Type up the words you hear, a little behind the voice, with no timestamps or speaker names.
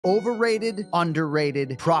Overrated,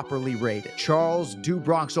 underrated, properly rated. Charles Do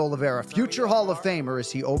Bronx Oliveira, future Hall of Famer.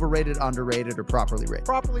 Is he overrated, underrated, or properly rated?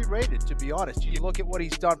 Properly rated, to be honest. You look at what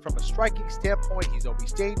he's done from a striking standpoint. He's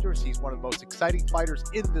always dangerous. He's one of the most exciting fighters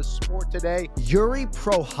in this sport today. Jiří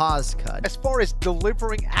Procházka. As far as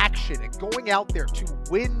delivering action and going out there to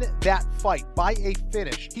win that fight by a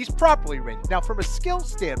finish, he's properly rated. Now, from a skill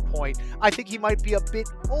standpoint, I think he might be a bit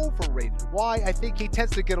overrated. Why? I think he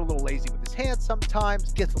tends to get a little lazy with his hands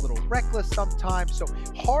sometimes, gets a little reckless sometimes, so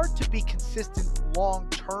hard to be consistent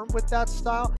long-term with that style.